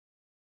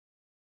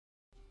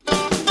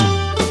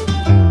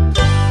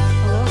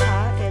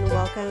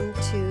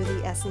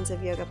Essence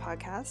of Yoga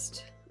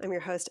podcast. I'm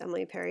your host,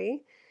 Emily Perry.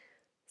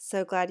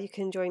 So glad you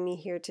can join me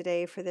here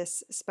today for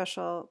this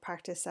special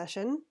practice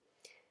session.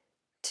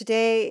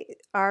 Today,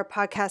 our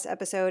podcast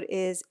episode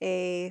is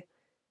a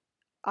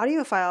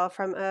audio file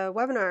from a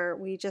webinar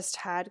we just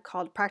had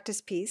called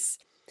Practice Peace.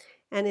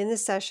 And in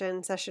this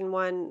session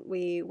 1,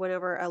 we went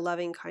over a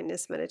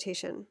loving-kindness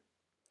meditation.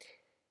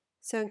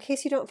 So in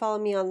case you don't follow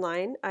me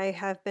online, I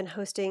have been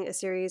hosting a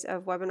series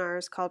of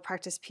webinars called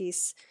Practice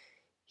Peace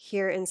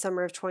here in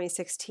summer of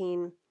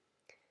 2016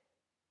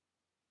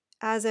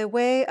 as a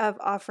way of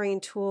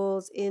offering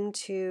tools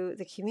into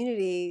the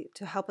community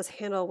to help us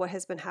handle what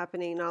has been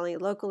happening not only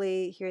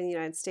locally here in the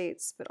United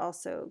States, but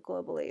also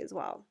globally as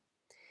well.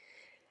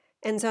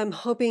 And so I'm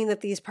hoping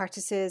that these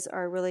practices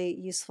are really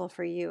useful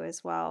for you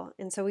as well.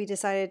 And so we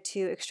decided to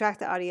extract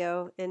the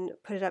audio and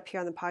put it up here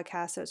on the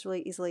podcast so it's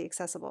really easily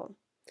accessible.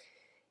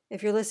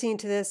 If you're listening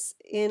to this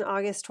in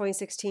August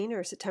 2016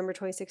 or September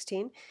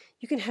 2016,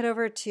 you can head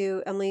over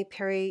to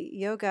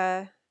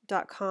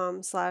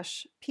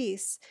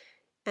emilyperryyoga.com/peace,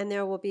 and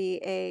there will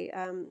be a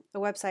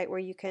website where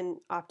you can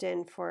opt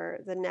in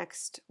for the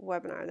next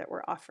webinar that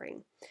we're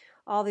offering.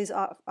 All these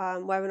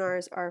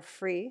webinars are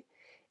free,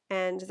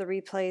 and the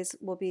replays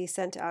will be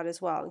sent out as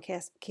well in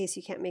case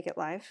you can't make it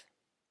live.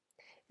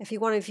 If you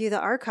want to view the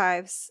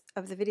archives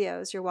of the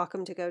videos, you're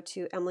welcome to go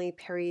to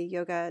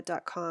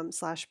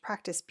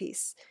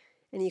emilyperryyoga.com/practicepeace,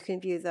 and you can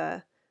view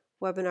the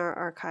webinar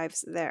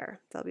archives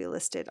there. They'll be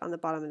listed on the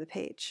bottom of the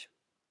page.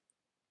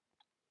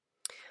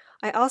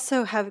 I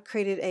also have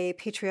created a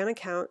Patreon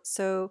account,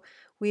 so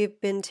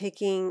we've been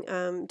taking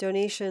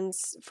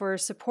donations for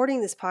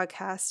supporting this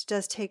podcast. It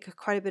does take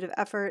quite a bit of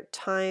effort,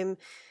 time.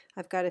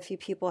 I've got a few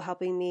people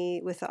helping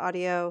me with the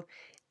audio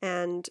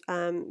and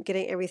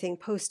getting everything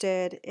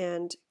posted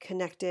and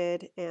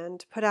connected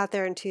and put out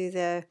there into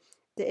the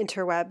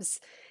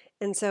interwebs.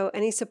 And so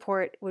any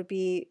support would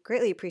be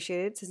greatly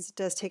appreciated since it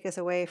does take us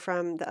away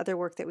from the other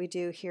work that we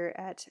do here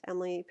at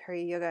Emily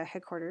Perry Yoga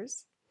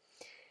headquarters.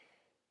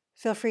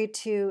 Feel free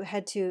to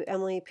head to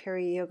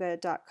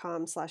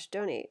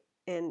emilyperryyoga.com/donate,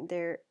 and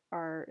there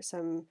are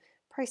some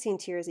pricing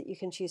tiers that you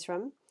can choose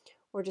from,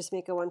 or just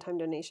make a one-time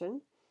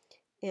donation.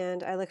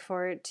 And I look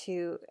forward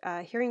to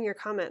hearing your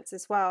comments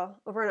as well.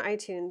 Over on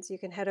iTunes, you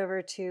can head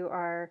over to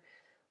our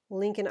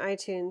link in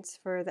iTunes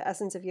for the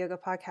Essence of Yoga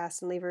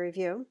podcast and leave a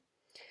review.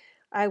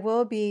 I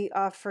will be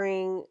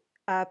offering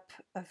up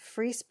a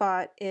free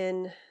spot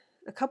in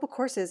a couple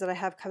courses that I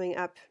have coming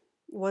up.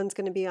 One's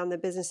going to be on the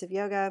business of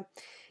yoga,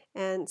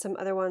 and some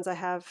other ones I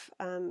have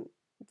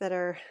that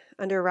are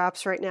under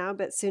wraps right now,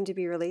 but soon to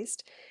be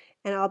released.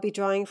 And I'll be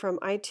drawing from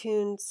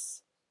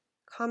iTunes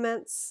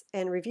comments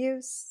and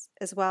reviews,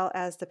 as well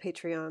as the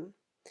Patreon.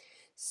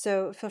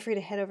 So feel free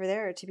to head over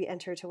there to be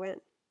entered to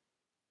win.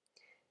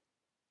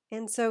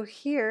 And so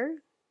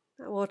here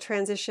we'll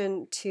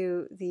transition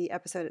to the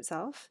episode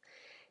itself.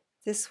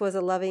 This was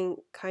a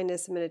loving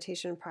kindness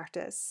meditation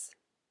practice.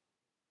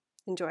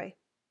 Enjoy.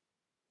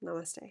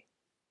 Namaste.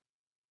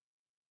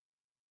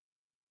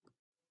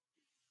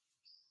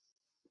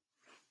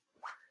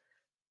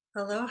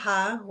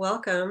 Aloha,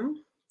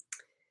 welcome.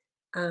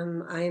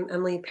 I'm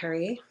Emily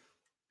Perry.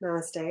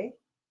 Namaste.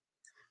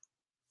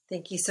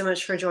 Thank you so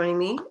much for joining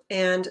me.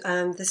 And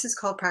this is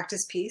called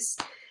Practice Peace.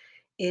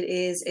 It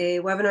is a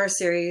webinar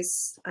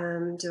series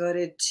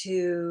devoted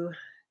to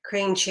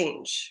creating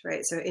change,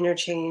 right? So inner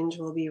change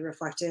will be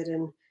reflected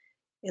in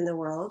the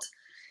world.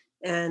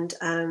 And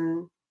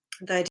the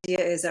idea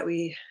is that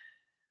we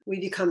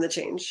become the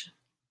change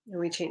and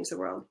we change the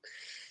world.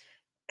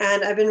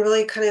 And I've been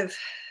really kind of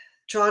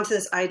drawn to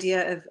this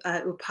idea of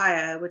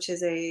upaya, which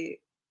is a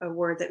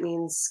word that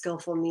means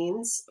skillful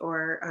means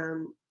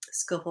or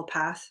skillful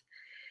path.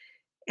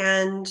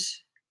 And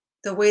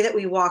the way that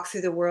we walk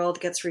through the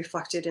world gets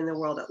reflected in the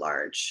world at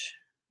large.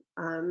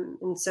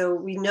 And so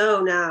we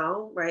know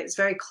now, right, it's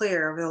very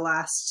clear over the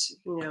last,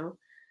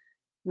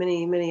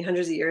 many, many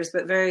hundreds of years,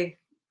 but very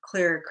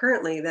clear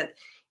currently that,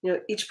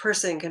 each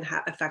person can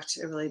affect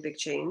a really big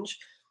change.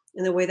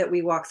 And the way that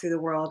we walk through the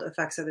world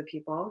affects other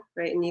people,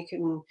 right? And you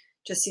can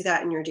just see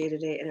that in your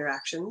day-to-day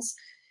interactions.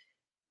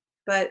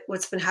 But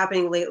what's been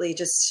happening lately,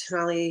 just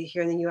not only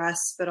here in the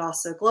US, but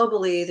also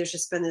globally, there's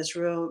just been this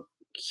real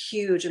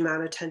huge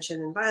amount of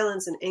tension and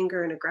violence and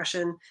anger and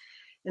aggression.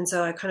 And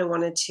so I kind of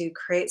wanted to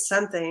create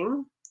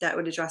something that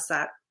would address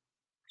that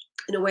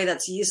in a way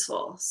that's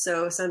useful.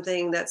 So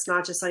something that's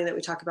not just something that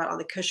we talk about on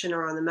the cushion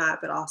or on the mat,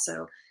 but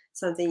also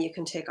something you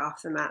can take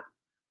off the mat.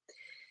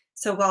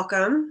 So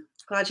welcome.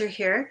 Glad you're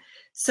here.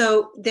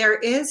 So there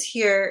is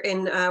here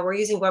we're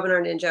using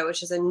Webinar Ninja,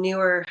 which is a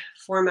newer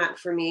format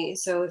for me.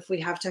 So if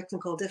we have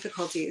technical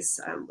difficulties,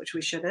 which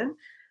we shouldn't,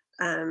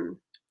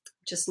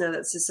 just know that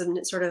this is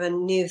sort of a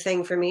new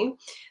thing for me.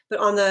 But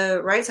on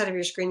the right side of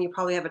your screen, you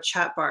probably have a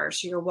chat bar.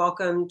 So you're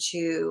welcome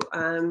to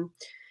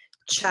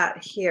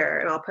chat here.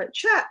 And I'll put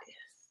chat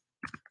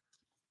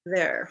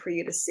there for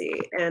you to see.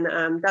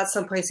 And that's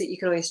some place that you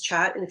can always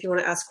chat. And if you want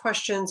to ask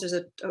questions, there's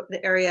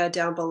the area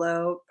down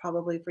below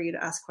probably for you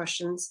to ask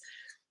questions.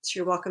 So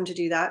you're welcome to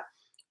do that.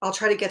 I'll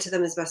try to get to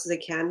them as best as I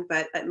can,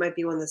 but it might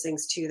be one of those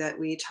things too that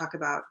we talk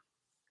about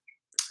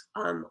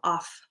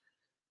off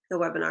the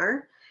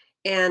webinar.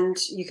 And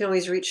you can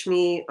always reach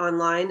me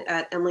online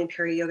at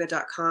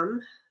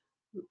emilyperryyoga.com.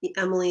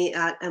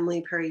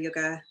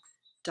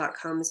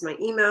 Emily@emilyperryyoga.com is my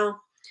email.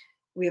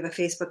 We have a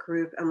Facebook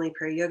group, Emily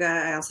Perry Yoga.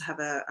 I also have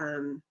a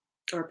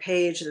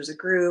page. There's a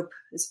group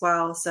as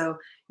well. So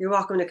you're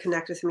welcome to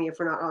connect with me if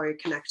we're not already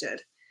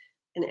connected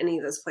in any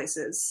of those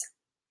places.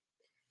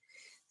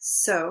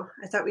 So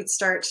I thought we'd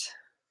start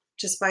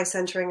just by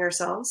centering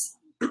ourselves.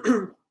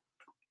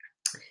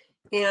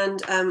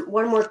 And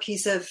one more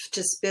piece of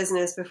just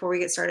business before we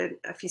get started.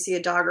 If you see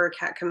a dog or a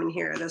cat coming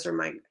here, those are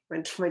my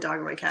dog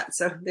and my cat,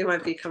 so they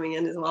might be coming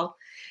in as well.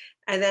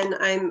 And then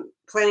I'm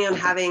planning on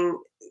having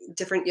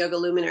different yoga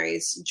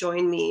luminaries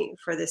join me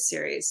for this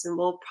series. And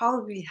we'll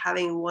probably be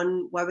having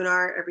one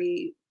webinar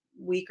every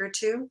week or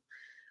two,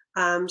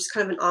 just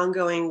kind of an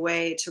ongoing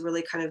way to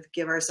really kind of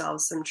give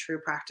ourselves some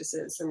true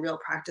practices, some real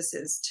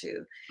practices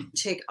to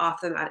take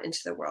off the mat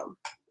into the world.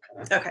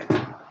 Okay,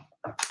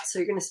 so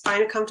you're going to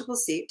find a comfortable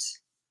seat.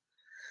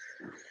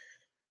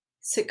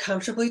 Sit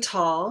comfortably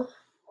tall.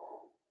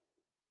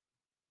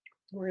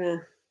 We're going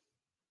to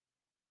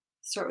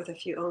start with a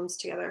few ohms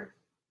together.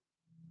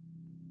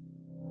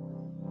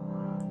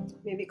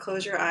 Maybe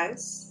close your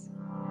eyes.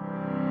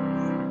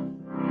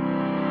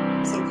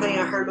 So I'm playing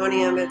a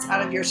harmonium. It's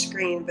out of your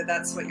screen, but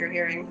that's what you're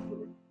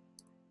hearing.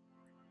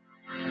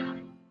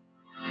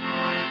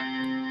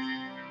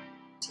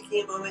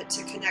 Taking a moment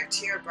to connect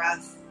to your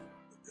breath.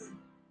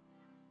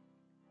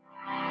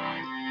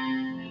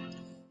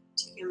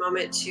 Taking a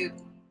moment to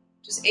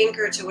just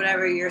anchor to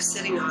whatever you're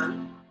sitting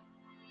on.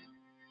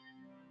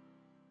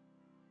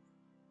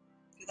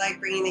 If you like,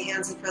 bringing the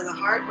hands in front of the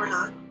heart or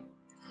not.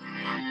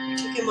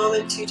 Take a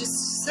moment to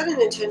just set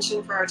an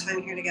intention for our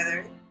time here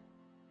together.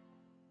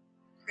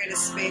 Create a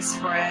space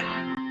for it,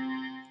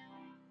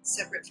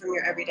 separate from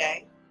your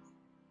everyday.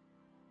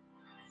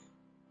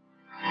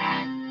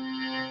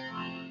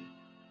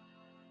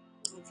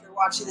 If you're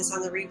watching this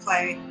on the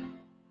replay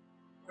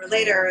or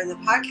later in the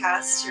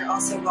podcast, you're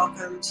also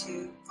welcome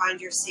to find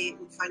your seat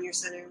and find your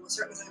center. We'll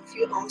start with a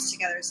few ohms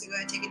together. So go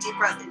ahead and take a deep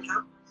breath.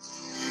 Inhale.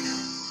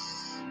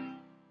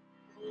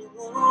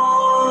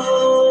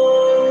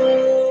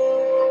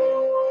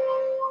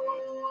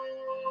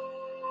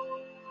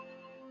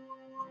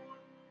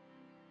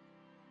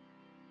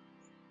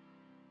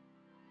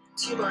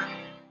 Two more.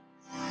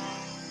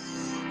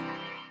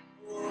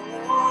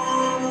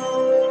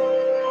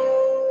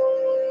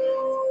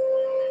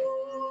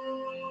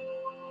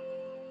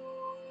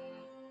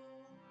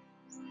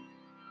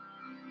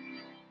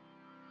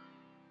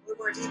 One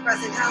more deep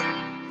breath.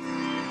 Inhale.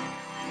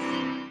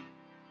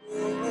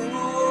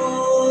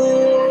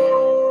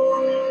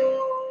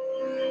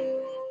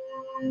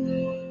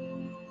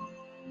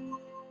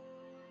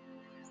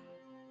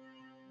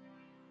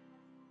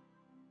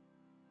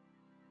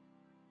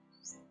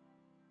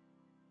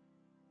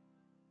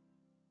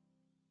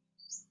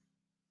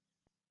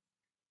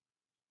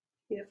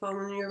 Beautiful.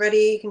 When you're ready,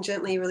 you can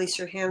gently release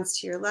your hands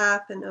to your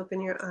lap and open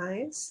your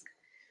eyes.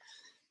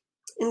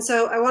 And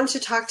so I wanted to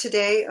talk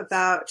today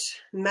about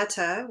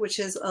metta, which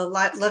is a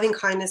loving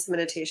kindness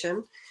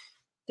meditation.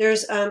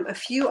 There's a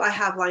few I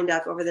have lined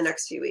up over the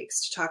next few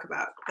weeks to talk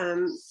about.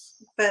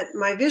 But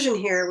my vision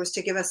here was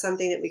to give us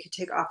something that we could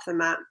take off the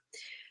mat.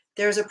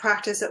 There's a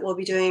practice that we'll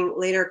be doing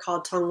later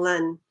called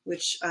Tonglen,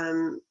 which I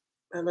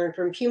learned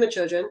from Pema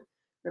Chodron.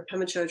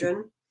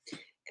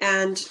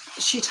 And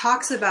she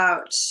talks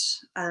about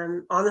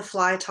on the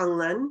fly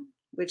Tonglen,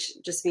 which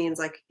just means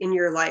like in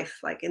your life,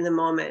 like in the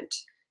moment,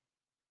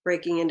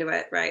 breaking into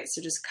it, right?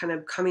 So just kind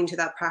of coming to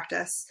that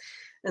practice.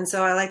 And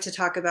so I like to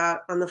talk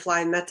about on the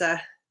fly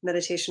metta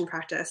meditation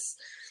practice.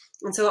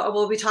 And so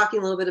we'll be talking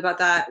a little bit about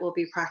that. We'll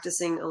be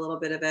practicing a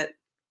little bit of it.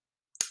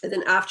 And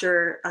then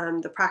after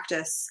the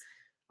practice,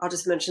 I'll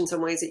just mention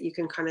some ways that you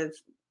can kind of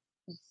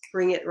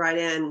bring it right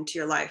into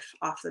your life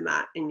off the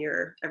mat in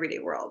your everyday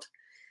world.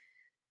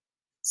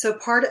 So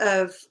part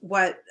of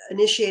what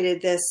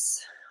initiated this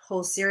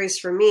whole series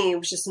for me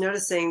was just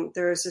noticing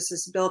there's just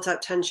this built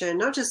up tension,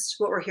 not just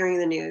what we're hearing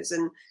in the news,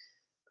 and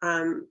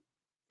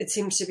it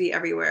seems to be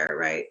everywhere,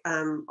 right?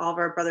 All of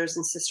our brothers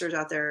and sisters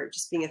out there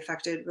just being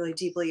affected really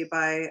deeply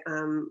by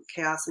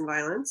chaos and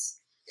violence.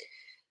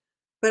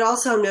 But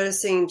also I'm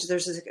noticing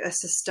there's a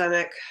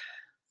systemic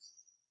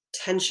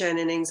tension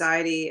and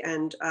anxiety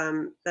and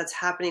that's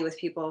happening with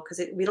people because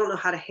we don't know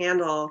how to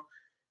handle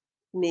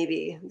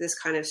maybe this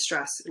kind of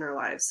stress in our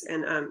lives.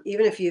 And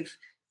even if you've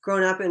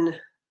grown up in,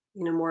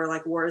 more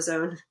like war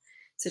zone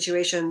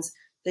situations,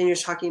 then you're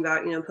talking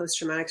about,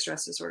 post-traumatic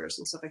stress disorders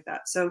and stuff like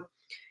that. So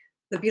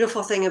the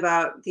beautiful thing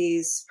about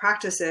these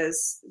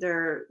practices,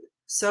 they're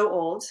so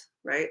old,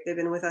 right? They've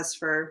been with us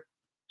for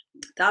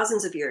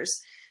thousands of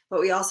years, but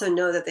we also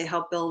know that they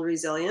help build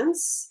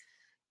resilience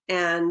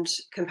and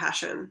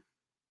compassion.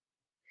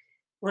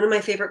 One of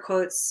my favorite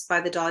quotes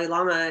by the Dalai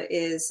Lama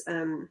is,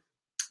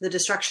 the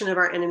destruction of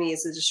our enemy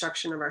is the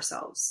destruction of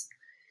ourselves.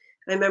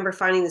 I remember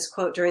finding this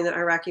quote during the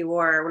Iraqi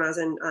war when I was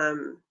in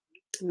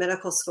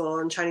medical school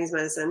in Chinese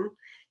medicine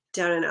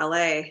down in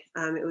LA.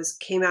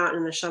 Came out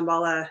in the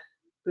Shambhala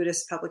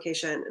Buddhist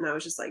publication, and I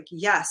was just like,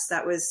 yes,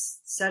 that was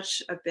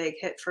such a big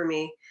hit for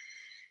me,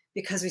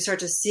 because we start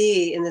to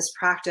see in this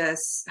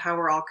practice how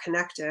we're all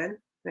connected,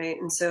 right?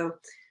 And so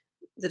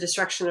the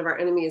destruction of our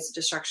enemy is the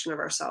destruction of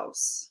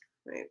ourselves,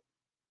 right?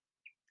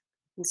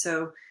 And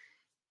so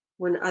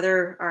when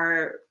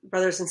our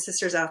brothers and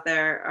sisters out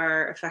there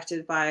are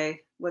affected by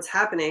what's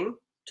happening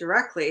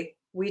directly,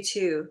 we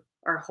too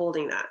are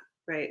holding that,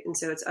 right? And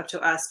so it's up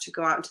to us to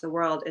go out into the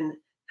world and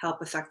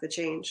help affect the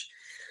change.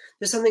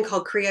 There's something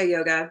called Kriya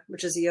Yoga,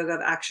 which is the yoga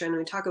of action.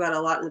 We talk about it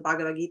a lot in the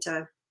Bhagavad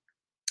Gita.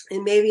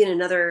 And maybe in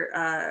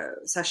another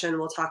session,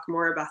 we'll talk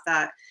more about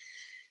that.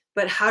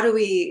 But how do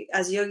we,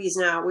 as yogis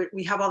now,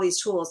 we have all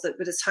these tools,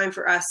 but it's time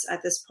for us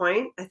at this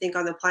point, I think,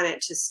 on the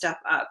planet to step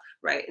up,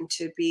 right? And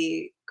to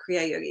be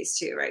Kriya yogis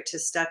too, right? To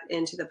step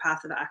into the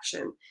path of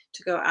action,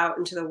 to go out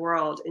into the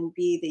world and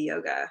be the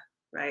yoga,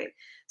 right?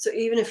 So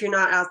even if you're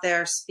not out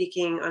there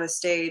speaking on a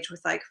stage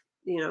with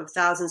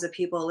thousands of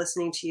people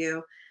listening to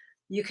you,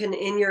 you can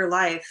in your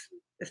life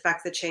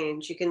affect the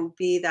change. You can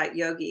be that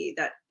yogi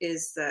that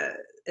is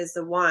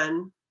the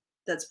one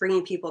that's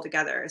bringing people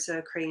together instead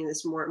of creating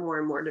this more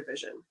and more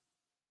division.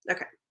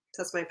 Okay,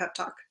 so that's my pep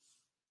talk.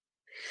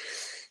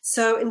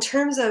 So in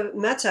terms of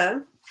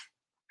metta,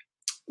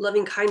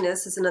 loving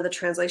kindness is another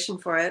translation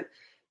for it.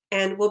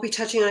 And we'll be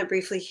touching on it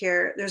briefly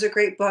here. There's a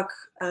great book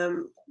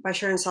by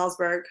Sharon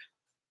Salzberg.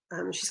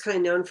 She's kind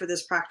of known for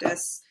this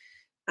practice,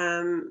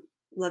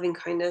 loving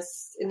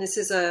kindness. And this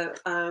is a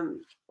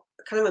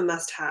kind of a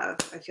must-have,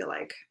 I feel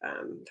like.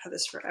 I've had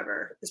this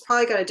forever. It's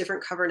probably got a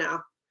different cover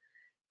now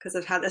because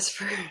I've had this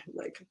for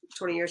like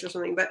 20 years or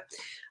something. But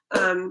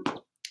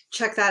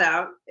check that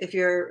out if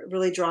you're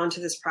really drawn to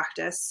this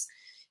practice.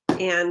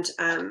 And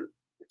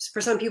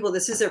for some people,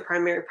 this is their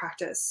primary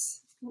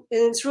practice. And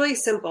it's really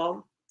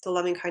simple, the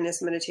loving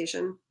kindness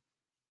meditation.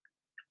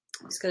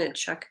 I'm just going to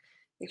check,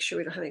 make sure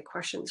we don't have any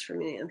questions for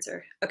me to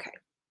answer. Okay.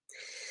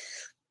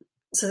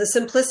 So the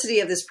simplicity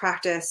of this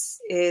practice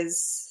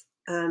is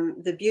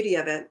the beauty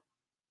of it.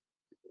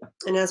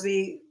 And as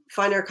we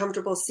find our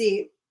comfortable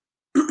seat,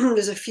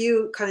 there's a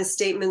few kind of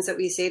statements that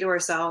we say to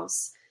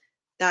ourselves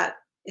that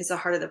is the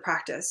heart of the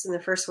practice. And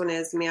the first one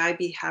is, may I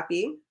be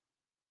happy.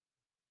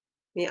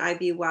 May I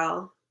be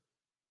well.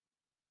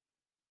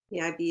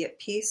 May I be at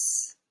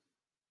peace,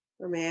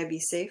 or may I be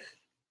safe,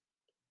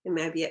 and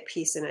may I be at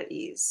peace and at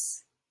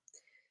ease.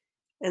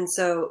 And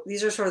so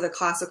these are sort of the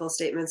classical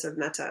statements of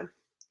metta.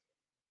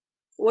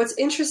 What's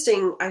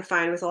interesting, I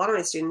find, with a lot of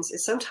my students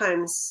is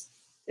sometimes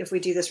if we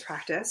do this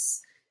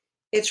practice,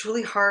 it's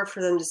really hard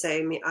for them to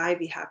say, may I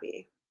be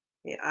happy,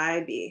 may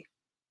I be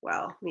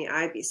well, may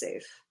I be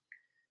safe.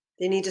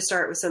 They need to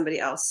start with somebody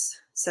else,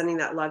 sending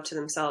that love to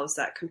themselves,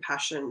 that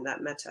compassion,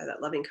 that metta,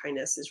 that loving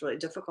kindness is really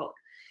difficult.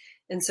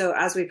 And so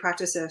as we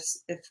practice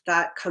this, if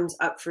that comes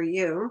up for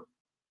you,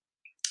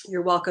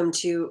 you're welcome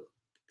to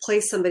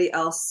place somebody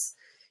else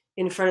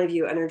in front of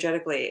you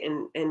energetically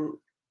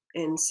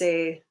and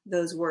say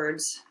those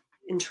words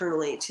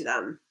internally to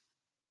them.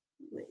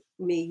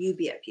 May you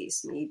be at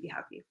peace. May you be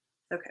happy.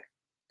 Okay.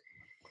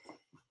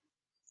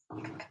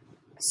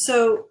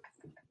 So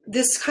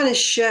this kind of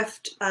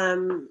shift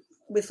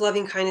with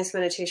loving kindness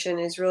meditation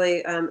is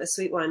really a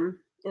sweet one.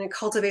 And it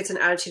cultivates an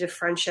attitude of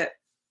friendship,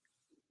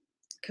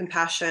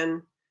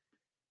 compassion,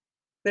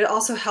 but it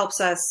also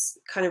helps us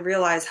kind of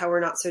realize how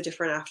we're not so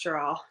different after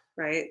all,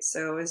 right?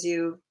 So as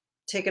you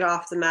take it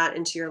off the mat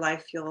into your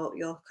life,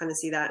 you'll kind of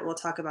see that, and we'll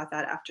talk about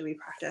that after we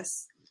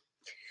practice.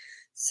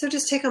 So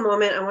just take a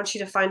moment. I want you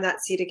to find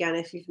that seat again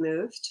if you've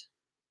moved.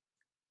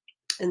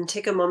 And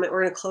take a moment.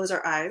 We're going to close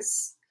our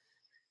eyes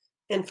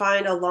and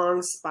find a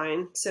long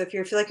spine. So if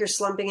you feel like you're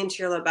slumping into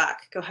your low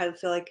back, go ahead and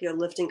feel like you're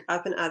lifting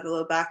up and out of the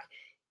low back.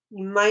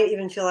 You might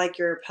even feel like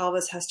your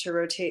pelvis has to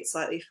rotate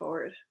slightly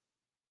forward.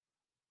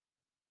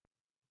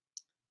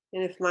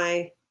 And if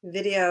my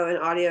video and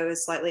audio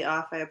is slightly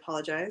off, I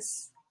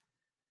apologize.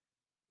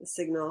 The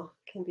signal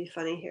can be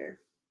funny here.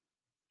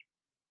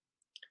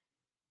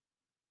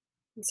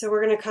 And so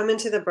we're going to come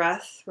into the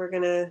breath. We're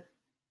going to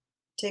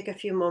take a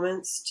few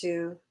moments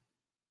to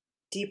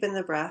deepen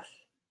the breath.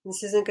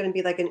 This isn't going to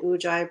be like an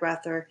ujjayi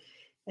breath or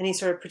any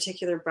sort of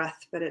particular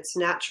breath, but it's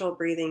natural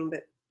breathing,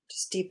 but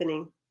just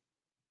deepening.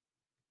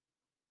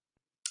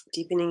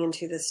 Deepening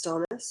into the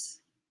stillness.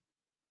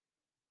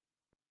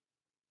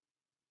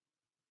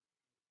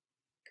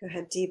 Go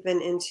ahead,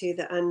 deepen into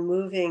the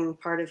unmoving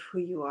part of who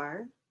you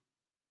are.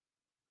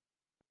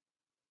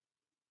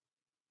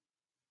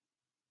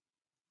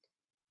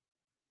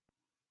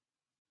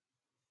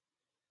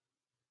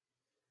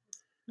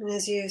 And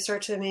as you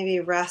start to maybe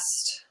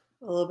rest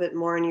a little bit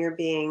more in your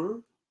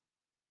being,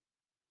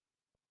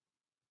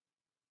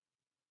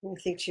 you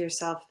think to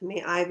yourself,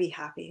 may I be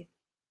happy.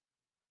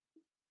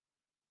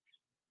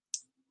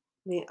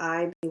 May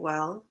I be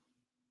well.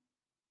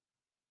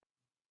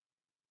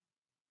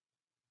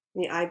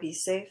 May I be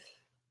safe.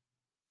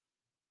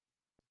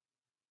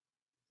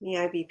 May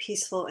I be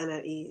peaceful and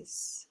at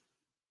ease.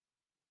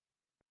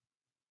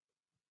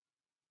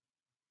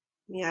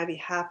 May I be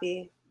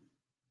happy.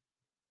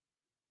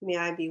 May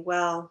I be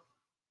well.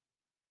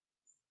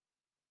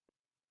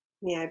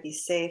 May I be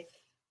safe.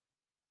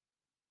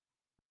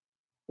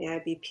 May I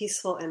be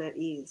peaceful and at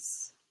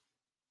ease.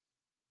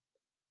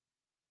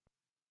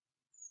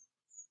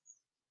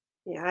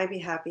 May I be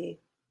happy.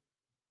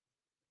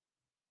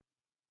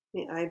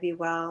 May I be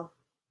well.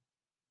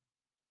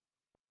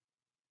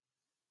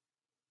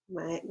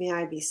 May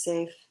I be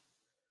safe.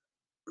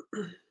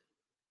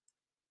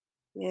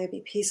 May I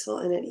be peaceful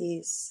and at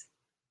ease.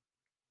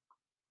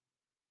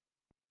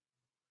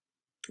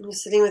 I'm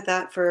just sitting with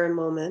that for a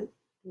moment,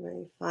 where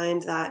you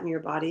find that in your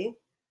body.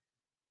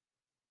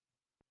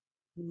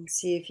 And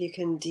see if you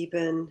can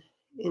deepen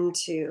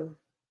into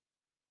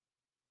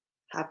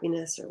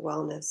happiness or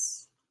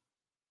wellness,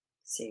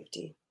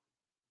 safety.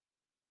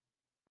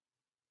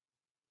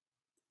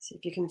 See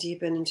if you can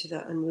deepen into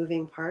the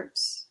unmoving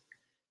parts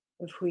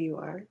of who you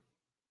are.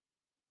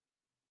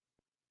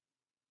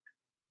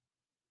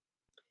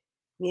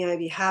 May I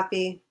be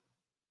happy.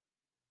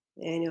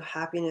 May I know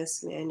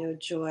happiness. May I know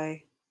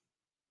joy.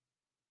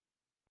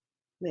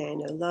 May I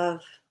know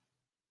love.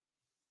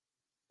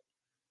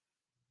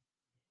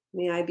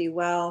 May I be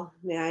well.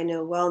 May I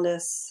know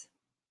wellness.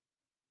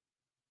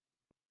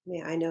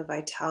 May I know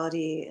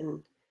vitality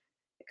and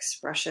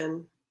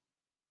expression.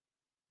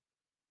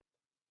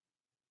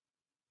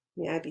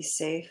 May I be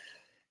safe.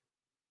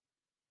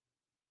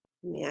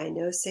 May I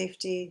know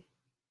safety.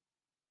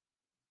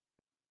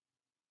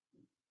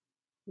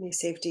 May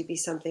safety be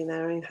something that I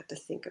don't even have to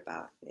think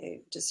about. May I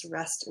just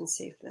rest in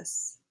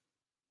safeness.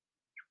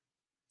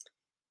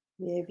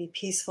 May I be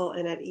peaceful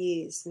and at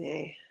ease. May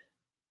I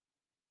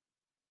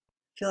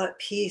feel at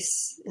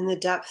peace in the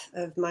depth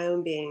of my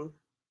own being.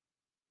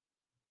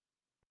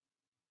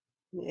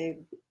 May I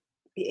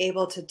be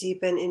able to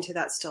deepen into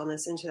that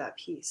stillness, into that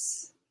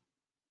peace.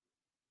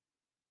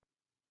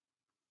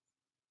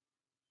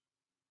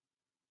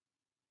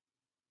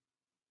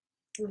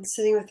 And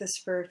sitting with this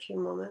for a few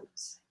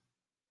moments.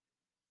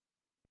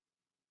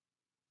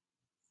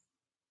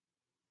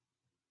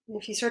 And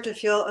if you start to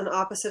feel an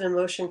opposite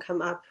emotion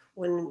come up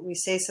when we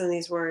say some of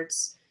these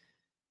words,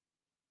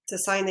 it's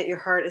a sign that your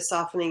heart is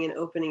softening and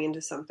opening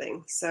into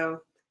something.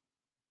 So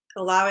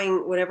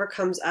allowing whatever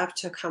comes up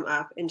to come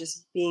up and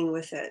just being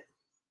with it.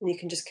 And you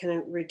can just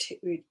kind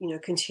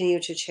of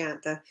continue to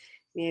chant the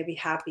may I be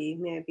happy,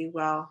 may I be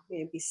well,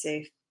 may I be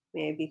safe,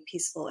 may I be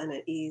peaceful and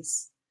at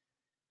ease.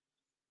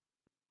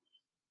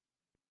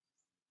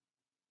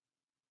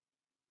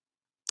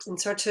 And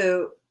start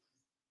to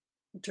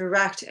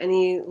direct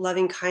any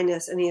loving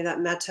kindness, any of that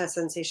metta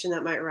sensation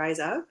that might rise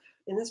up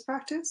in this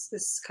practice,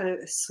 this kind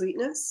of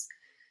sweetness,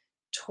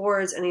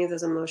 towards any of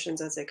those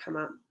emotions as they come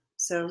up.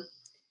 So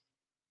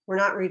we're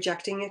not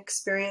rejecting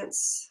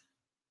experience,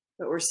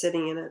 but we're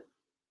sitting in it.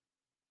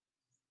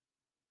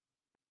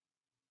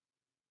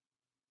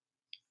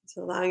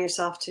 So allowing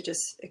yourself to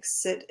just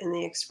sit in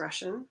the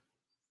expression,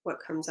 what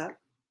comes up,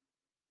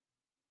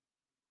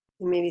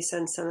 and maybe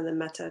send some of the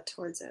metta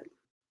towards it.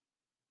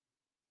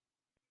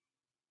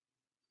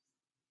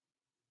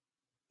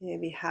 May I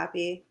be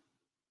happy.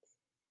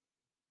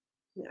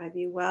 May I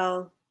be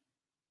well.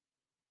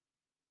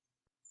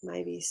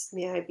 May I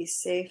be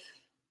safe.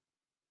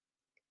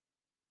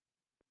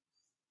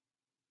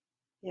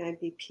 May I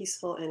be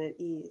peaceful and at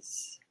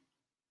ease.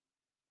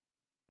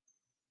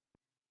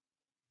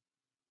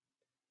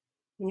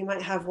 And you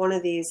might have one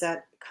of these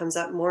that comes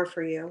up more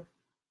for you.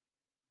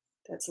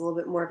 That's a little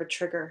bit more of a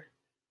trigger.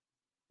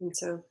 And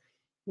so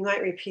you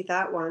might repeat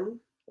that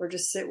one, or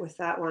just sit with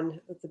that one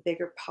with the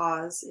bigger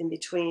pause in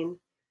between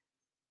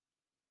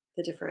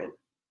the different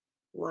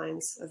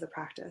lines of the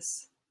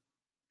practice.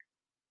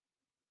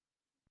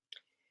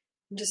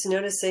 And just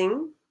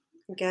noticing,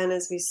 again,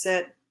 as we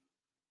sit,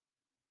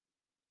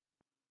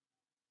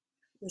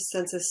 this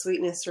sense of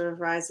sweetness sort of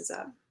rises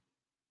up.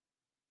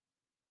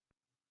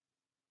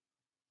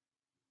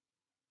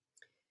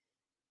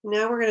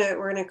 Now we're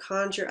gonna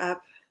conjure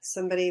up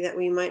somebody that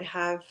we might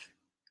have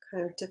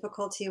kind of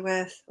difficulty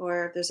with,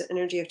 or if there's an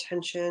energy of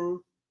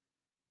tension.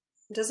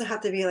 It doesn't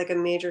have to be like a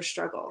major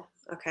struggle.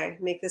 Okay,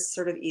 make this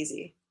sort of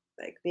easy.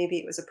 Like maybe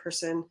it was a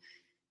person,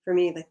 for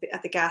me, like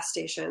at the gas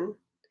station,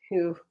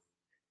 who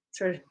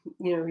started,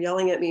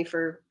 yelling at me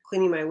for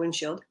cleaning my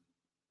windshield.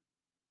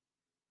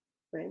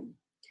 Right,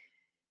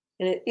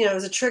 and it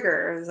was a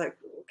trigger. I was like,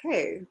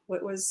 okay,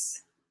 what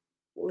was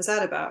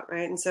that about,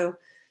 right? And so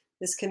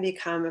this can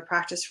become a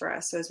practice for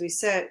us. So as we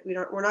sit,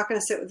 we're not going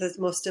to sit with the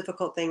most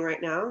difficult thing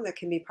right now. That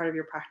can be part of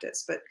your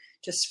practice, but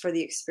just for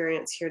the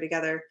experience here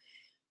together,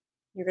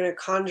 you're going to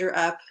conjure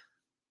up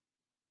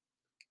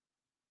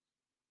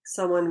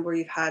someone where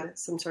you've had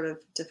some sort of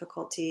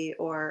difficulty,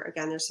 or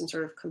again, there's some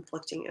sort of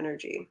conflicting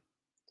energy.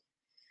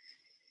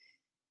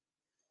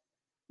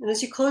 And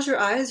as you close your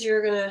eyes,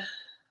 you're going to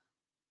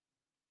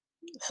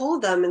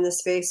hold them in the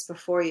space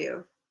before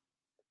you.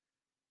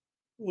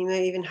 You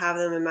might even have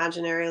them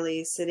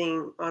imaginarily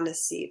sitting on a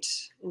seat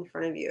in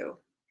front of you,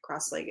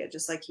 cross-legged,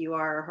 just like you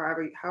are,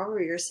 or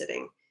however you're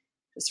sitting,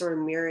 just sort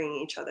of mirroring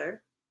each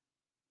other.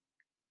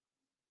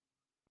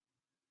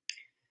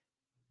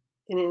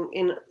 And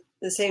in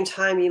the same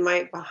time, you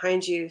might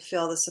behind you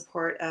feel the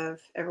support of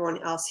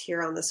everyone else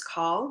here on this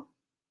call,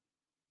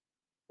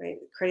 right?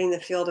 Creating the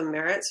field of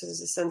merit. So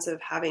there's a sense of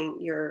having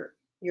your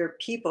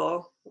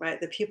people, right?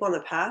 The people on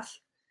the path,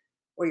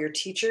 or your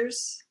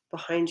teachers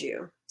behind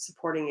you,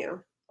 supporting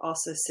you,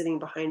 also sitting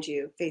behind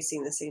you,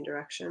 facing the same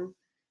direction.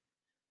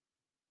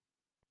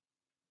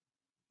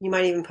 You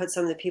might even put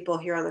some of the people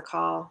here on the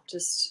call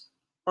just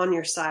on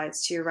your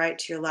sides, to your right,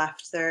 to your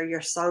left. They're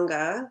your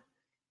Sangha,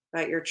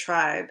 right? Your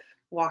tribe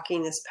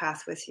walking this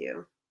path with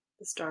you,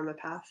 this Dharma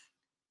path.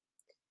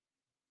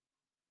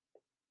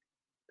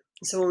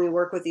 So when we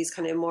work with these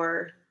kind of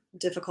more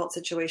difficult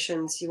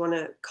situations, you want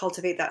to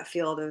cultivate that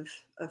field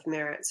of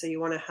merit. So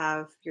you want to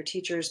have your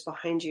teachers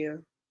behind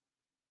you,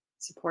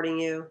 supporting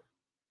you,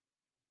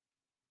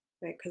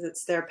 right? Because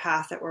it's their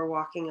path that we're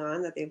walking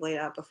on, that they've laid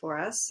out before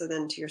us. So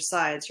then to your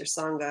sides, your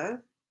Sangha.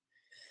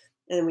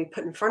 And then we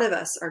put in front of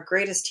us our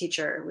greatest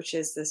teacher, which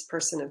is this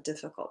person of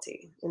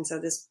difficulty. And so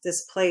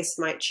this place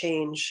might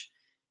change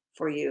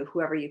for you,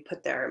 whoever you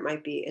put there. It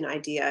might be an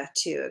idea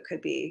too. It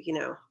could be,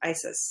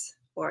 Isis,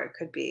 or it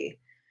could be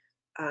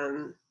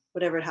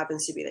whatever it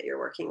happens to be that you're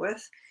working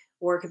with,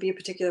 or it could be a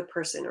particular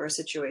person or a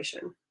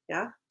situation.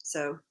 Yeah.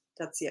 So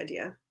that's the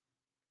idea.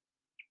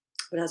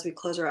 But as we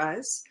close our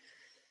eyes,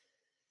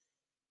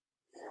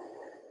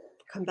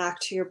 come back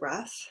to your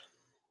breath.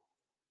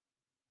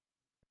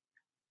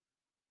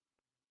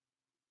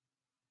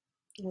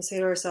 And we'll say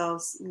to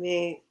ourselves,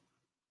 may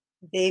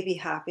they be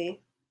happy.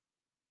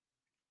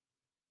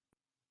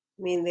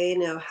 May they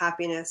know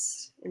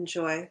happiness and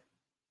joy.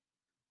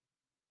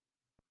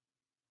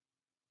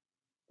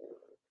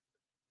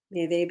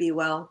 May they be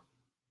well.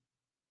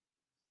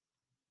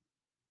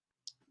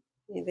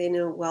 May they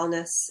know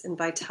wellness and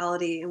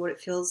vitality and what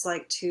it feels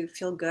like to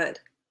feel good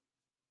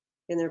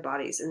in their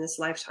bodies in this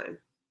lifetime.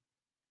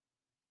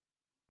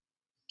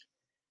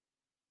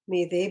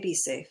 May they be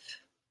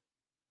safe.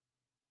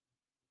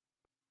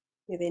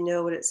 May they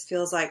know what it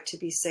feels like to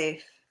be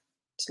safe,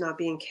 to not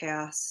be in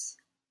chaos,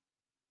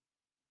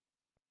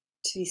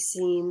 to be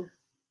seen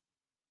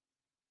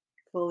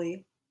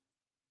fully.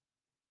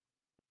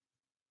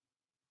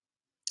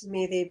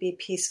 May they be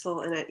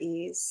peaceful and at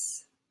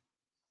ease.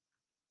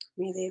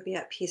 May they be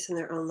at peace in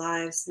their own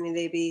lives. May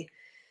they be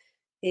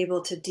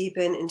able to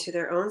deepen into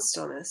their own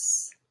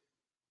stillness.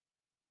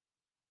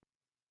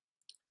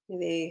 May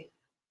they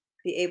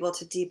be able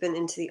to deepen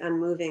into the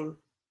unmoving.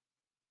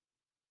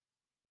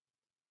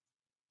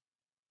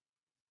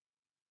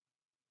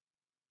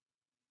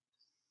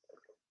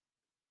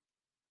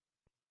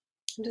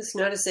 I'm just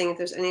noticing if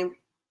there's any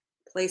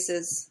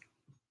places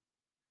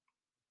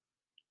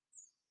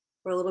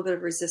where a little bit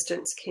of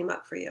resistance came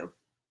up for you.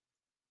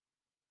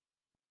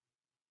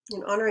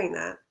 And honoring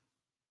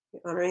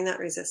that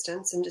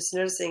resistance, and just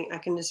noticing I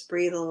can just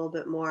breathe a little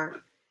bit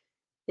more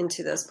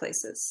into those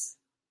places.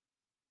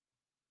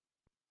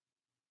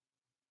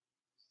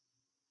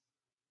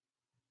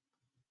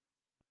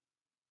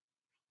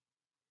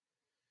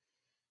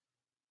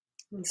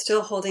 And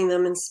still holding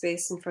them in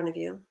space in front of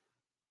you.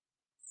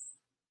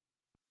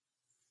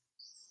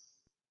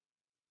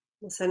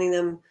 And sending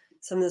them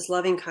some of this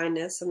loving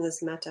kindness, some of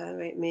this metta,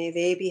 right? May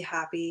they be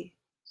happy,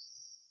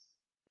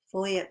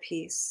 fully at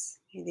peace.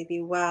 May they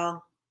be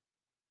well.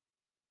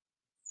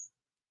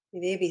 May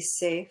they be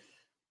safe.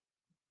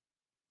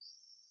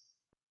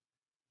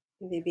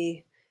 May they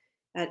be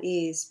at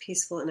ease,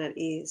 peaceful and at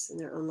ease in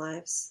their own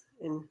lives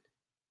and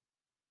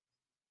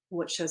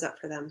what shows up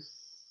for them.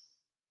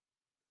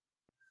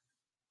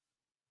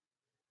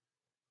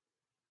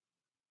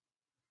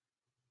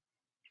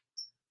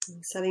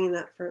 And sitting in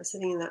that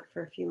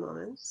for a few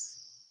moments.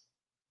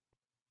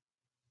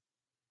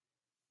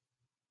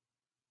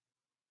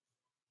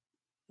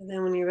 And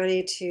then when you're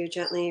ready to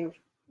gently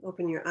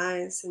open your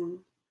eyes, and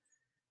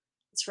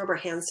let's rub our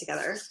hands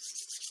together.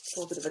 A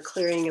little bit of a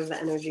clearing of the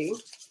energy.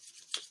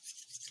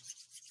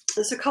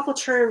 There's a couple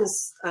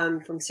terms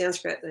from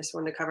Sanskrit that I just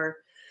wanted to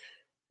cover.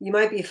 You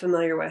might be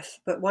familiar with,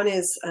 but one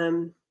is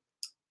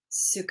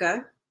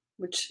sukha,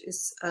 which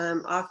is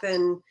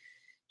often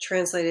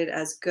translated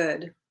as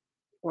good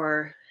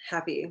or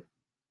happy,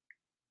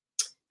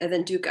 and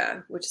then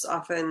dukkha, which is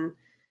often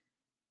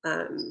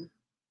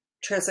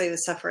translated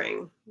as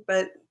suffering.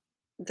 But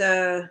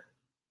the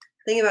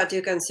thing about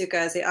dukkha and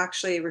sukha is they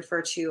actually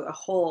refer to a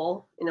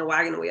hole in a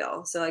wagon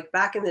wheel. So like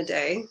back in the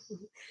day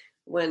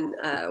when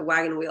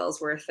wagon wheels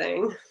were a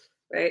thing,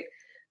 right?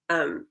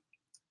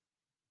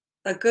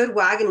 A good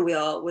wagon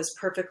wheel was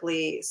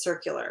perfectly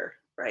circular,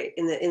 right?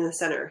 In the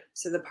center.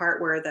 So the part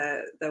where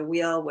the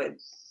wheel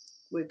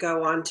would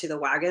go onto the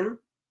wagon,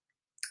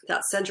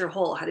 that center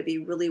hole had to be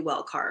really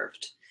well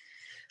carved.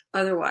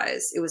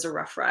 Otherwise, it was a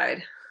rough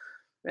ride,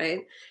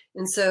 right?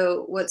 And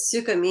so what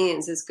sukha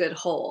means is good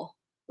hole.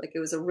 Like it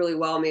was a really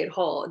well-made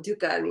hole.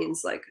 Dukkha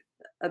means like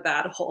a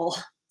bad hole.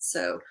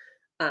 So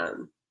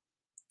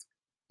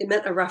it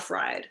meant a rough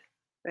ride,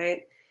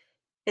 right?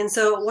 And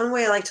so one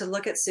way I like to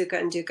look at sukha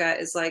and dukkha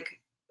is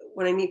like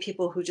when I meet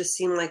people who just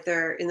seem like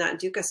they're in that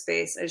dukkha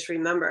space, I just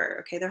remember,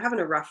 okay, they're having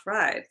a rough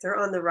ride. They're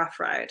on the rough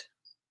ride.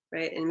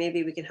 right? And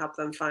maybe we can help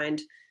them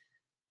find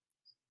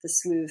the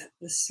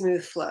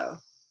smooth flow,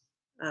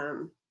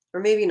 or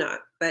maybe not.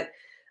 But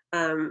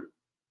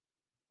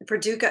for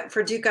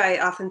dukkha, I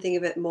often think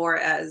of it more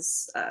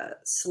as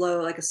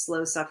slow, like a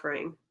slow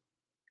suffering.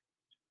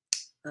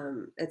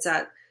 It's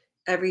that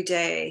every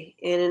day,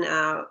 in and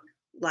out,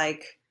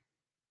 like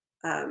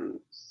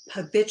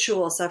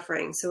habitual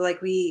suffering. So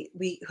like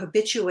we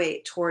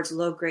habituate towards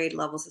low grade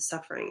levels of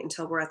suffering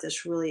until we're at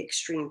this really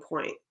extreme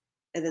point,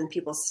 and then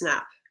people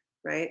snap,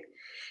 right?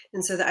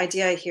 And so the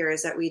idea here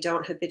is that we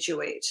don't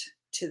habituate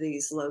to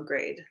these low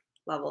grade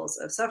levels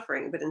of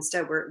suffering, but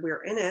instead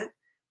we're in it,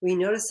 we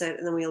notice it,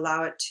 and then we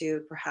allow it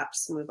to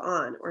perhaps move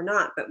on or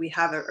not, but we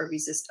have a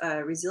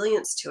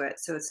resilience to it.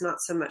 So it's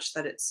not so much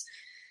that it's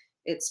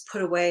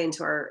put away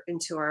into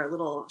our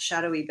little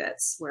shadowy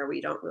bits where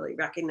we don't really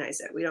recognize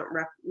it. We don't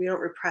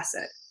repress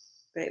it,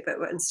 right?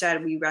 But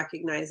instead we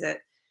recognize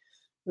it.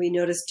 We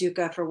notice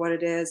dukkha for what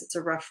it is. It's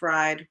a rough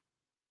ride,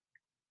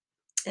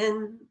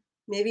 and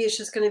maybe it's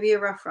just going to be a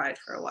rough ride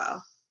for a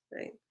while,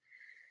 right?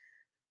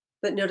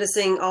 But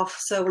noticing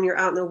also when you're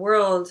out in the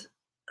world,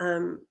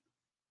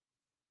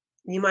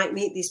 you might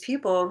meet these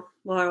people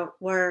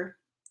where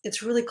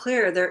it's really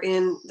clear they're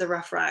in the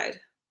rough ride,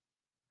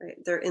 right?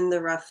 They're in the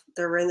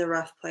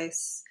rough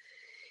place.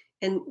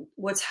 And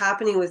what's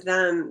happening with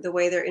them, the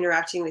way they're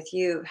interacting with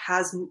you,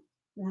 has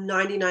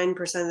 99%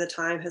 of the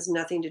time has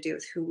nothing to do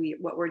with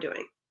what we're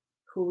doing,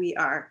 who we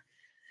are.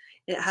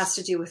 It has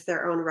to do with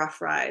their own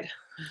rough ride,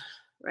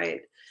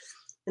 right?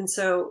 And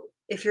so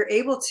if you're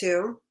able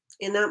to,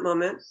 in that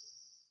moment,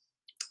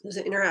 there's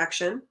an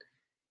interaction,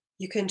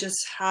 you can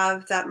just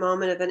have that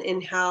moment of an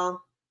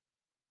inhale.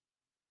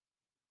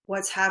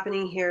 What's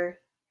happening here?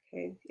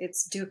 Okay,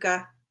 it's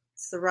dukkha.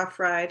 It's the rough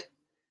ride.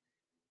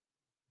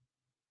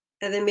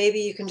 And then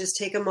maybe you can just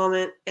take a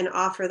moment and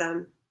offer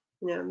them,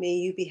 may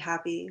you be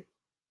happy,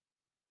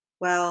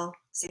 well,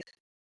 safe,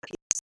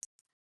 peace.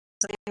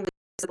 Something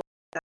visible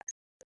like that.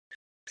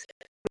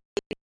 May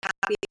you be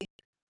happy,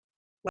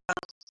 well,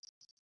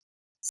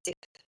 safe,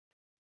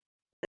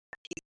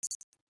 peace.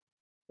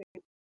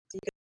 You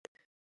can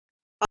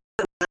offer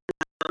them that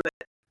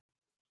moment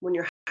when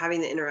you're having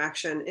the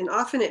interaction, and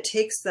often it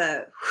takes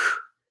the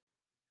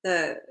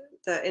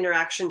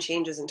interaction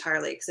changes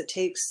entirely, because it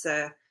takes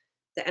the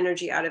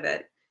energy out of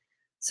it.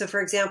 So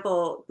for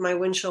example, my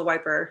windshield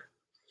wiper,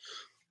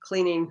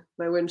 cleaning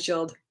my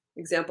windshield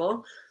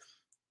example,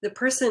 the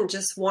person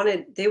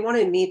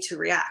wanted me to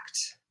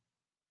react.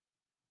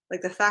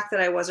 Like the fact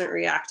that I wasn't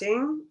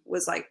reacting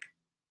was like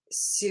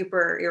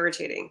super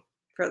irritating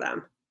for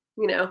them.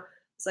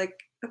 It's like,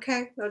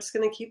 okay, I'm just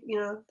going to keep,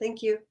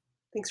 thank you.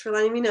 Thanks for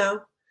letting me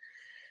know.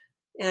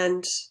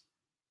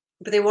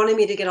 But they wanted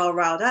me to get all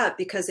riled up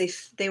because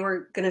they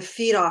were going to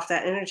feed off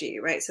that energy,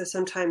 right? So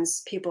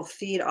sometimes people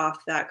feed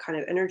off that kind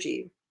of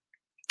energy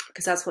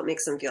because that's what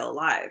makes them feel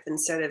alive,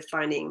 instead of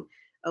finding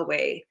a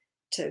way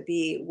to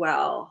be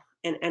well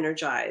and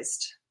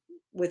energized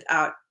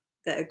without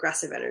the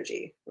aggressive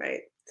energy,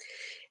 right?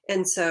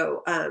 And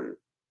so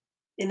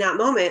in that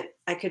moment,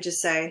 I could just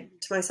say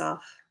to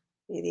myself,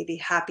 may they be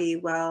happy,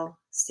 well,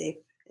 safe,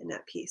 and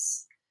at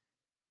peace.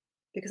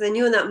 Because I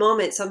knew in that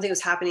moment something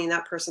was happening in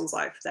that person's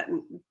life that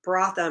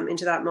brought them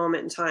into that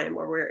moment in time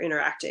where we're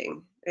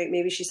interacting, right?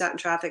 Maybe she sat in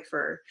traffic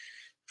for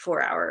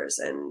 4 hours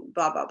and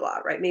blah, blah, blah,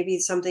 right? Maybe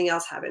something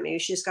else happened. Maybe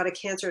she just got a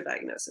cancer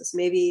diagnosis.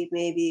 Maybe,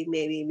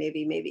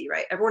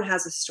 right? Everyone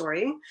has a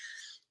story.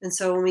 And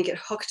so when we get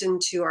hooked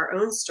into our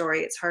own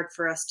story, it's hard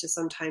for us to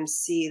sometimes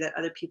see that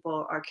other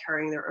people are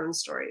carrying their own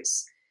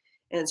stories.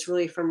 And it's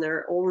really from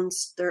their own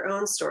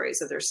stories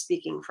that they're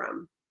speaking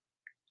from.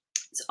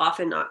 It's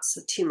often not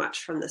too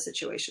much from the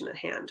situation at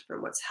hand,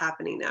 from what's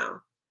happening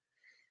now.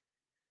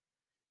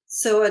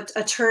 So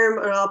a term,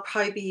 and I'll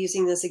probably be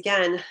using this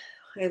again,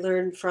 I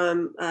learned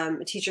from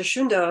a teacher,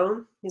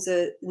 Shundo, who's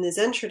in the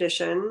Zen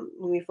tradition,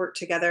 and we've worked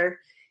together,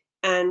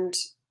 and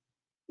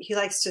he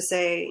likes to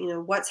say,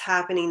 what's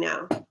happening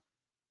now?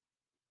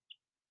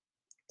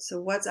 So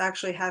what's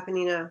actually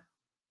happening now?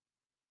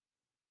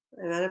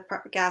 I'm at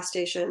a gas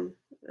station.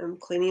 I'm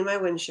cleaning my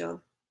windshield.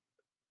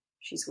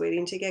 She's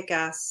waiting to get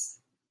gas.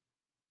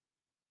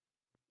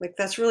 Like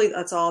that's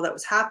all that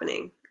was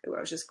happening. I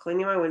was just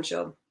cleaning my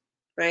windshield,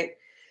 right?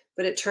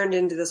 But it turned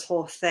into this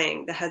whole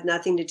thing that had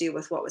nothing to do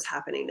with what was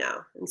happening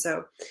now. And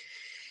so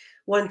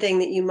one thing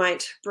that you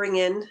might bring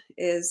in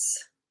is,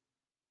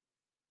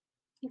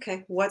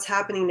 okay, what's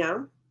happening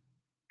now?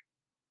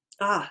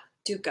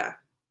 Dukkha,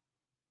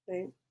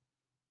 right?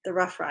 The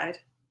rough ride.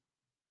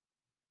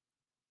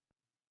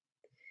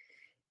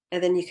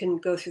 And then you can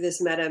go through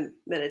this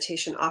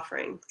meditation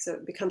offering. So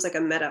it becomes like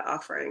a meta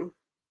offering.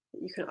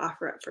 You can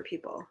offer it for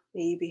people.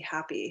 May you be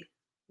happy,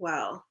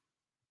 well,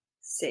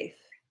 safe,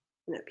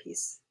 and at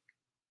peace.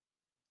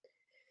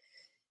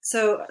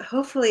 So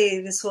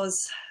hopefully this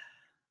was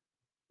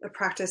a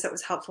practice that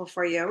was helpful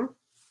for you.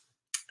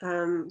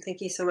 Thank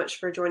you so much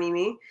for joining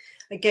me.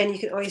 Again, you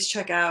can always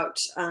check out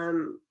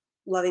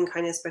Loving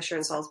Kindness by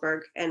Sharon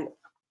Salzberg, and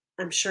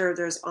I'm sure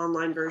there's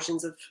online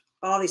versions of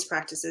all these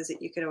practices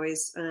that you could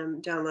always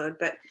download.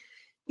 But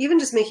even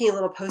just making a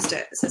little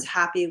post-it that says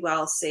happy,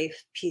 well,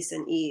 safe, peace,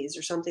 and ease,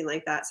 or something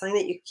like that. Something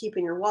that you keep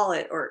in your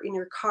wallet or in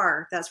your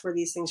car. That's where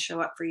these things show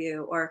up for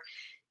you, or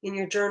in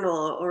your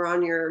journal or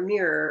on your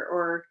mirror,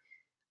 or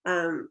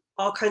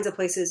all kinds of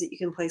places that you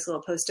can place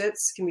little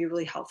post-its can be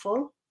really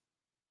helpful.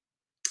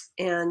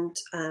 And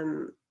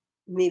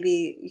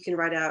maybe you can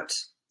write out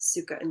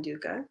Sukha and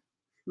Dukkha.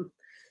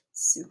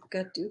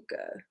 Sukha,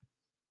 Dukkha.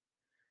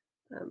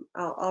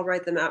 I'll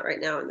write them out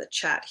right now in the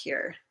chat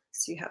here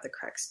so you have the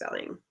correct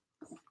spelling.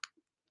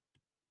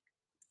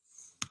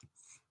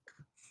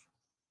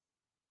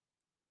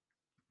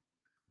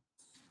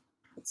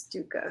 It's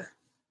Dukkha.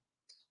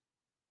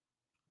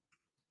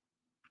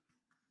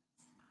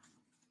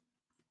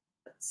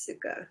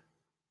 Sukha.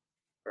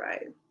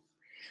 Right.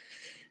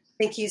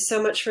 Thank you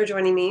so much for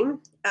joining me.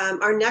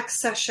 Our next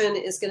session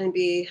is going to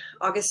be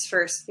August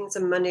 1st. I think it's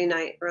a Monday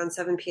night around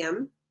 7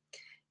 p.m.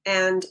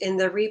 And in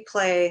the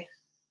replay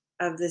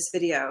of this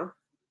video,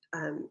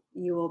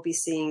 you will be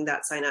seeing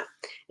that sign up.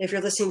 If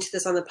you're listening to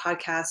this on the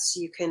podcast,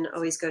 you can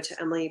always go to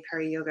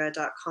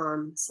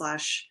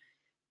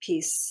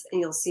emilyperryyoga.com/peace,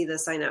 and you'll see the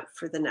sign up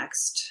for the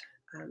next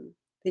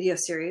video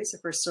series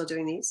if we're still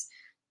doing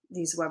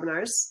these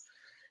webinars.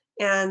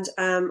 And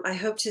I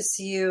hope to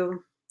see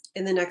you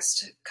in the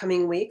next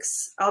coming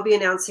weeks. I'll be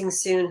announcing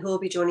soon who will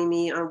be joining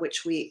me on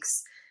which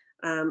weeks.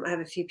 I have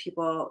a few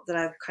people that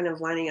I'm kind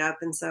of lining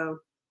up, and so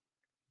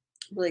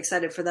I'm really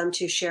excited for them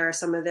to share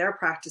some of their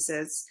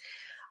practices.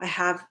 I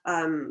have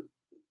 3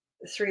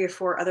 or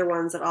 4 other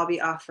ones that I'll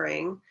be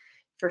offering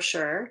for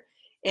sure.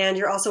 And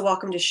you're also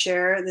welcome to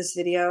share this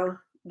video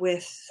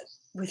with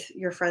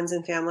your friends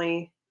and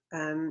family.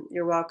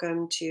 You're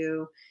welcome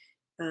to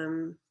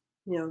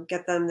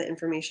get them the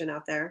information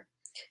out there.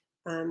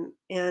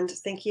 And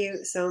thank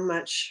you so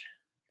much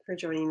for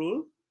joining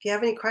me. If you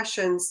have any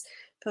questions,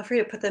 feel free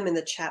to put them in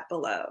the chat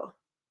below.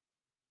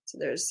 So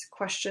there's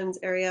questions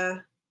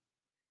area.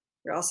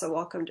 You're also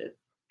welcome to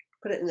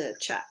put it in the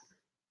chat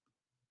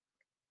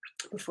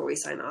before we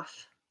sign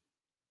off.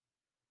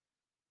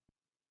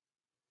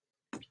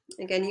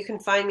 Again, you can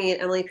find me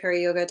at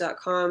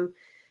emilyperryyoga.com.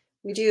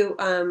 We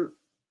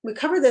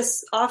cover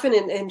this often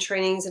in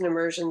trainings and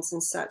immersions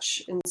and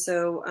such. And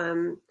so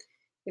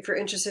if you're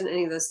interested in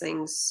any of those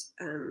things,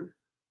 feel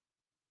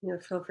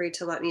free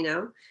to let me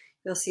know.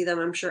 You'll see them,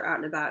 I'm sure, out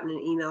and about in an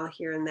email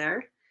here and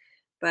there.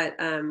 But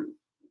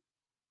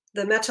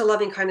the Metta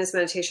Loving Kindness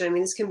Meditation,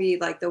 this can be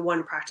like the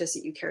one practice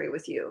that you carry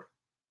with you.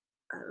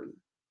 And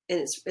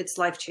it's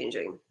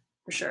life-changing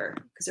for sure,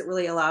 because it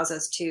really allows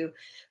us to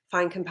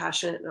find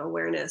compassion and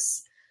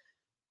awareness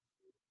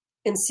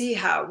and see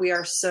how we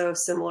are so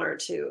similar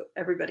to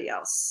everybody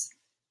else.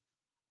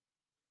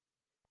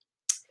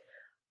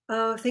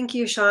 Oh, thank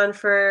you, Sean,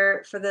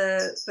 for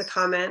the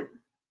comment.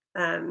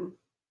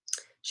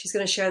 She's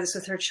going to share this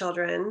with her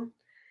children.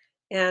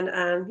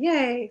 And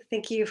yay,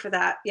 thank you for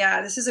that.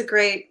 Yeah, this is a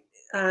great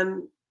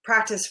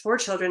practice for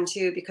children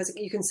too, because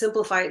you can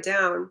simplify it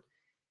down.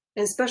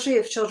 And especially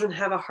if children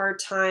have a hard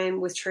time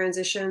with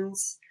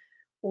transitions,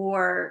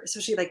 or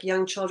especially like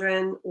young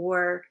children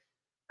or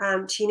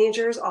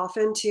teenagers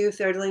often too, if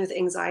they're dealing with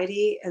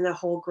anxiety and the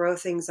whole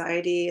growth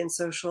anxiety and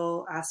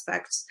social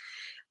aspects,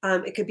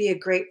 it could be a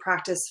great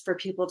practice for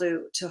people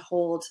to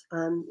hold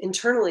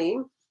internally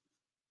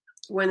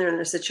when they're in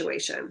their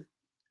situation.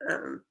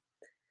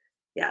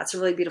 Yeah, it's a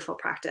really beautiful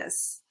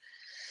practice.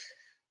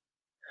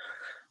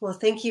 Well,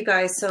 thank you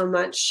guys so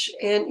much.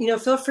 And,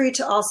 feel free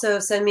to also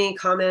send me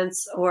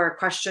comments or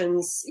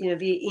questions, via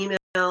email,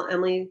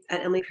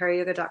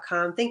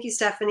 Emily@emilyperryyoga.com. Thank you,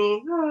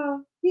 Stephanie.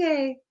 Oh,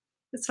 yay.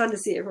 It's fun to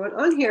see everyone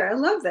on here. I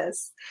love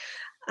this.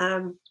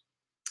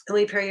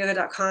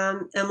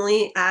 Emilyperryyoga.com.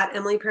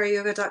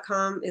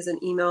 Emily@emilyperryyoga.com is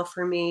an email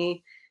for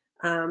me.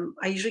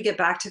 I usually get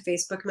back to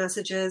Facebook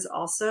messages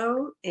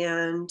also,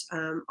 and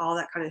all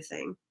that kind of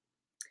thing.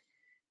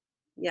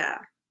 Yeah.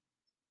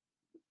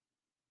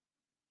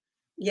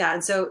 Yeah,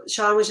 and so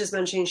Sean was just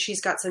mentioning she's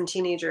got some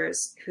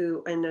teenagers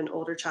and an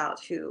older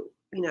child who,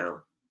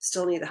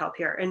 still need the help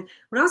here. And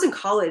when I was in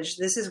college,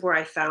 this is where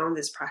I found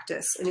this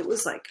practice, and it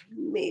was like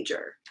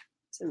major.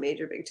 It's a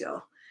major big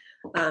deal.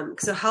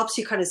 Because it helps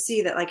you kind of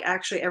see that like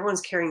actually everyone's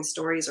carrying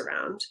stories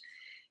around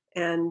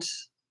and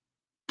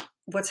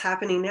what's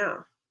happening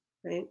now,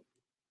 right?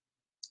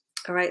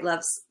 All right,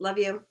 loves. Love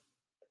you.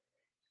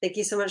 Thank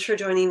you so much for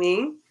joining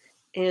me,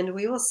 and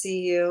we will see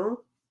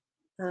you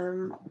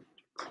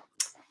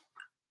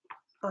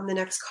on the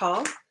next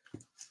call.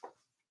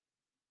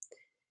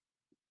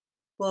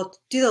 We'll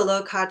do the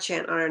Loka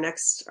chant on our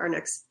next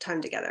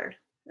time together.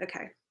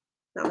 Okay.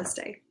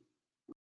 Namaste.